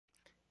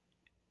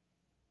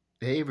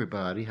Hey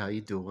everybody, how you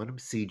doing? I'm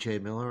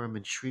CJ Miller. I'm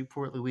in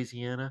Shreveport,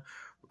 Louisiana,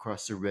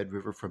 across the Red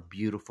River from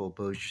beautiful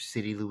Bossier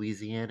City,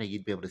 Louisiana.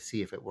 You'd be able to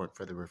see if it weren't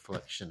for the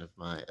reflection of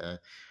my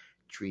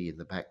tree in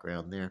the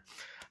background there.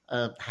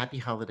 Happy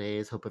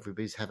holidays. Hope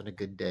everybody's having a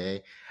good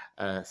day.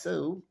 I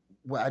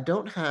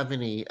don't have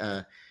any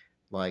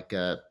like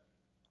uh,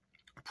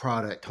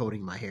 product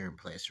holding my hair in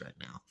place right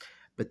now,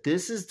 but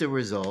this is the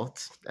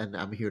result, and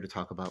I'm here to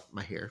talk about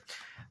my hair.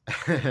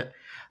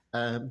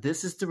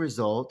 This is the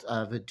result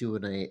of it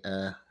doing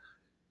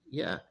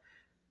yeah,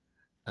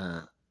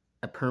 uh,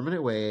 a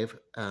permanent wave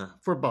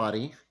for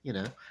body,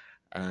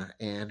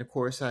 and of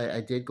course I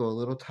did go a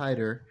little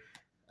tighter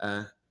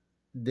uh,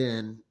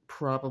 than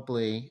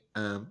probably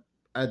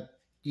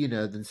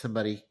than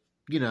somebody.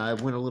 I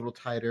went a little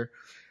tighter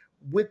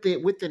with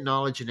the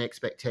knowledge and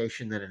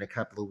expectation that in a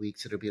couple of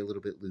weeks it'll be a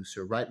little bit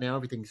looser. Right now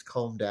everything's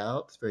combed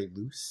out; it's very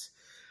loose,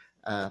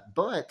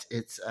 but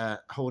it's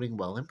holding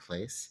well in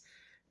place.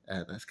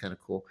 That's kind of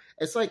cool.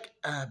 It's like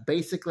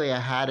basically I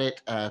had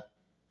it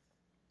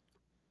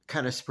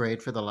kind of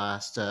sprayed for the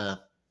last, I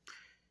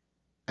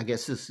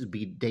guess this would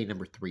be day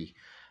number 3.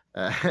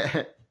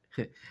 Uh,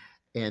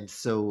 and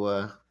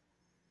so,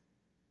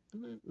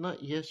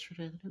 not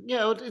yesterday.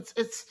 Yeah,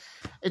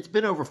 it's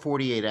been over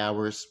 48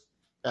 hours.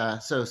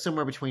 So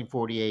somewhere between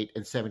 48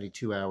 and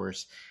 72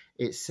 hours,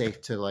 it's safe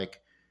to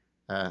like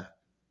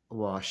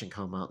wash and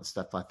comb out and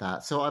stuff like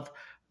that. So I've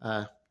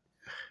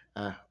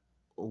uh,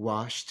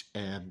 washed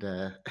and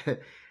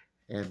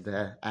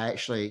I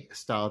actually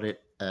styled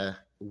it.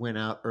 Went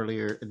out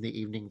earlier in the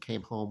evening,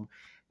 came home,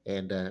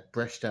 and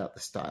brushed out the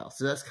style.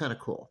 So that's kind of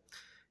cool.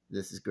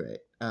 This is great.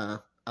 I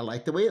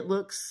like the way it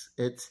looks.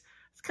 It's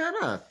kind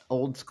of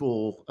old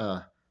school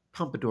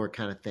pompadour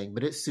kind of thing,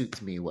 but it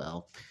suits me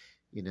well,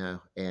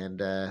 And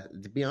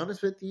to be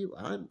honest with you,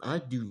 I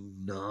do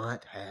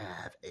not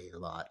have a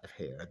lot of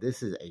hair.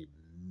 This is a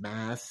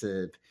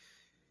massive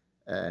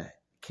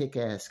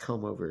kick-ass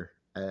comb over.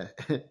 And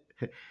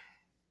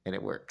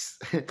it works.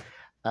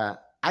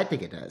 I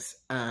think it does.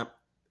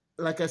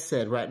 Like I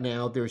said, right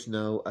now there's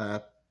nothing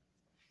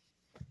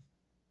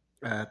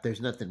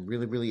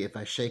really. If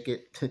I shake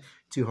it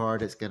too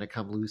hard, it's going to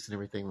come loose and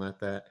everything like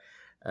that.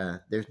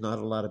 There's not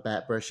a lot of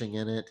back brushing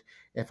in it.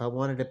 If I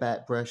wanted to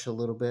back brush a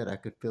little bit, I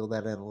could fill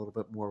that in a little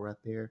bit more right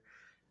there.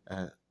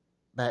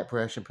 Back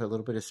brush and put a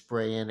little bit of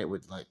spray in. It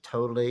would like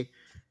totally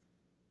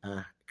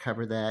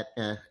cover that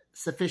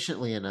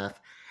sufficiently enough.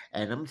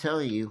 And I'm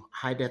telling you,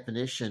 high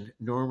definition,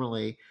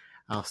 normally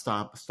I'll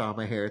style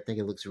my hair, think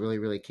it looks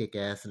really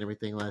kick-ass and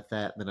everything like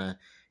that. And then I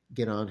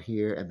get on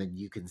here and then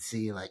you can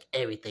see like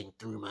everything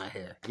through my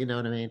hair. You know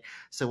what I mean?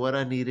 So what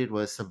I needed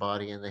was some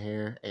body in the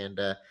hair, and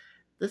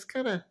this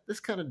kind of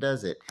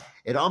does it.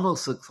 It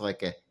almost looks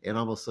like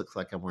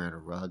I'm wearing a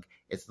rug.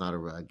 It's not a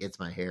rug. It's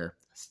my hair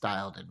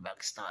styled in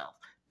rug style.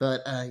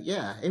 But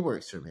yeah, it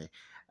works for me.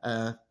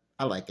 I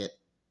like it.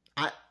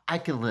 I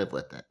can live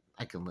with it.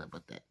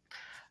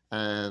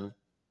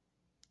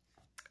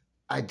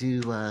 I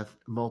do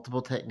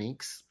multiple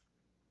techniques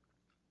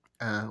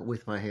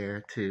with my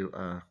hair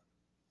to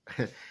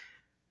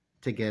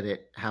to get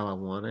it how I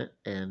want it,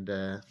 and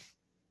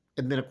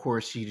then of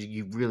course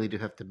you really do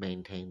have to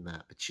maintain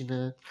that.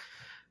 But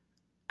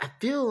I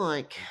feel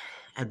like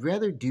I'd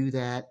rather do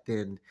that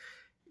than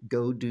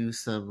go do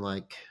some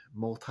like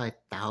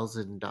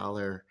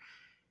multi-$1,000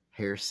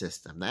 hair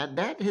system.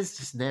 That has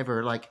just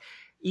never like.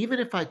 Even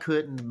if I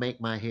couldn't make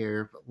my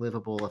hair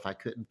livable, if I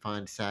couldn't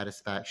find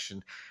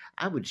satisfaction,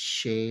 I would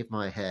shave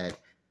my head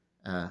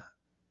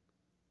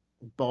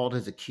bald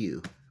as a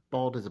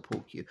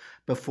pool cue,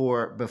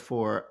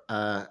 before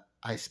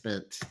I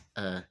spent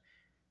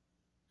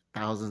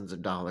thousands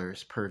of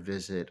dollars per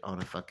visit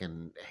on a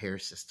fucking hair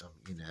system.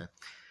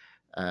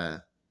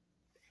 Hair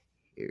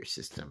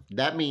system.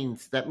 That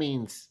means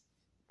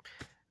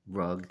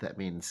rug. That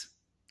means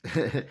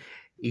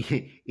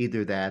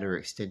either that or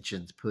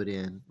extensions put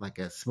in, like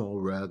a small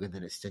rug and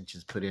then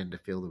extensions put in to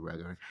fill the rug.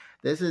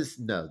 This is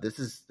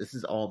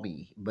all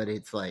me, but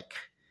it's like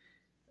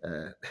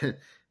and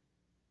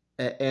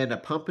a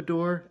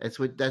pompadour.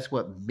 That's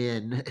what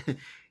men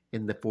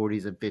in the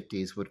 40s and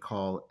 50s would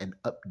call an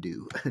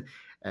updo.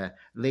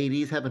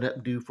 Ladies have an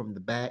updo from the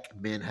back,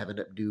 men have an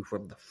updo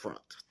from the front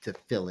to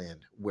fill in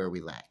where we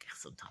lack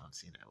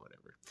sometimes,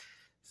 whatever.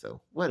 So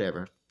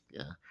whatever.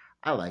 Yeah,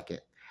 I like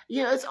it.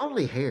 Yeah, it's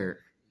only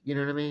hair. You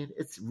know what I mean?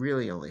 It's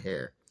really only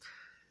hair.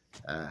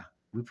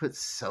 We put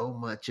so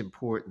much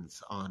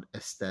importance on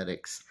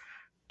aesthetics.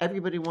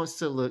 Everybody wants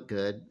to look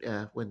good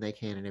when they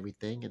can and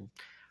everything, and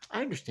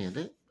I understand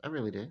it. I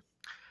really do.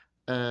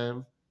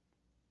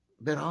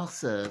 But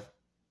also,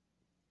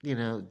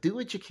 do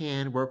what you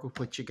can, work with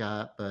what you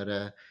got,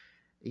 but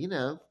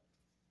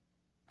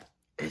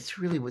it's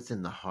really what's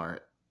in the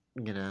heart.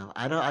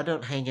 I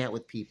don't hang out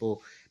with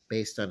people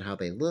based on how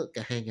they look.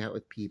 I hang out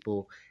with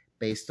people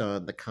based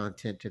on the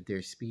content of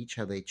their speech,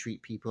 how they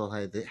treat people,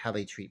 how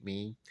they treat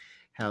me,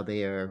 how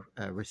they are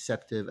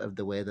receptive of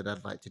the way that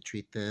I'd like to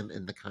treat them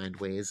in the kind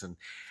ways, and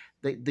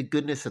the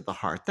goodness of the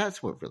heart.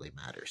 That's what really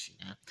matters.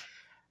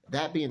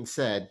 That being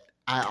said,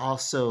 I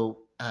also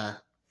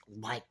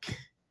like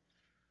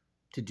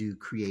to do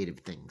creative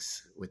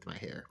things with my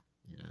hair.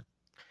 You know,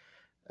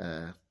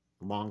 a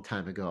long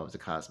time ago, I was a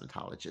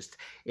cosmetologist.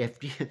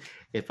 If you,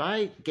 if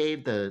I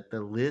gave the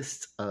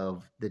list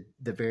of the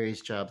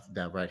various jobs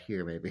now right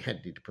here, maybe I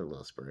need to put a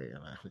little spray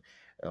on it.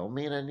 Oh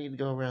man, I need to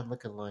go around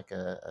looking like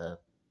a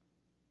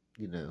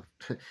you know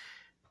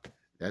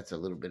that's a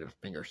little bit of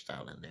finger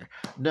style in there.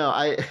 No,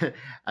 I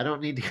I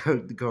don't need to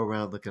go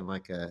around looking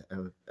like a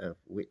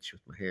witch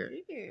with my hair,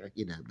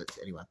 you know. But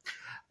anyway,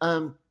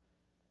 um,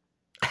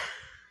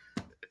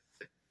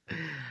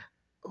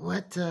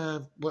 what uh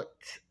what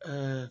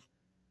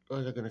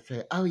was I going to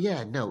say? Oh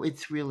yeah, no,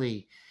 it's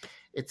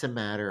a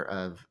matter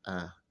of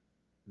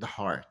the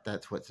heart.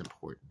 That's what's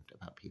important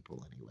about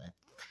people anyway.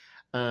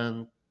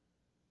 Um,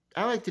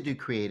 I like to do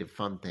creative,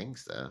 fun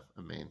things though.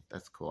 I mean,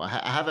 that's cool. I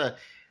have a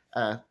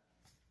uh,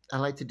 I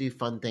like to do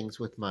fun things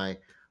with my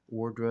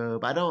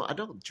wardrobe. I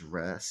don't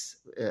dress,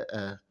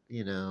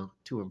 you know,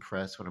 to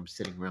impress when I'm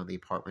sitting around the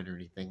apartment or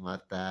anything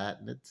like that.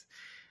 And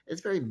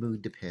it's very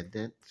mood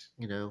dependent.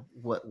 You know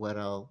what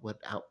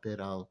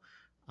outfit I'll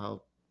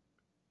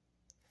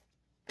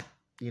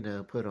you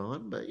know put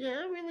on. But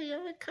yeah,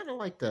 I kind of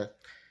like to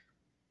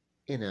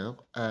you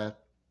know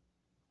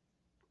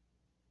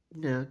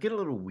get a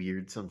little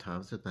weird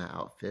sometimes with my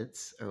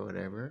outfits or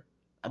whatever.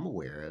 I'm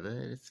aware of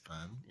it. It's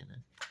fun, you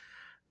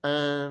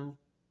know.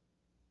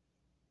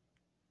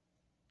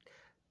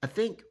 I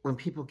think when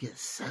people get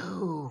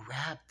so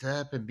wrapped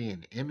up in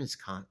being image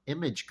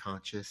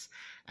conscious,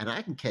 and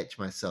I can catch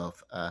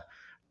myself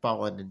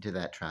falling into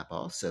that trap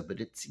also, but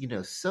it's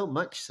so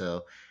much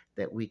so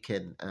that we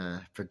can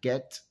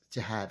forget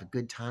to have a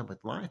good time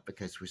with life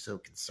because we're so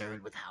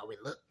concerned with how we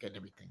look and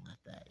everything like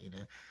that.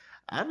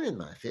 I'm in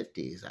my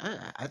 50s.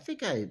 I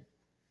think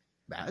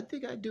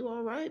I do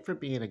all right for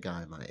being a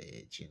guy my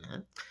age.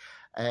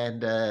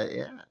 And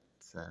yeah,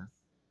 so.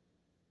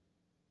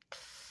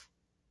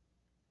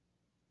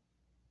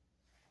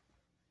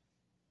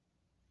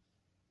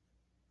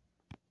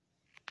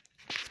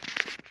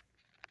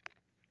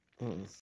 Mm.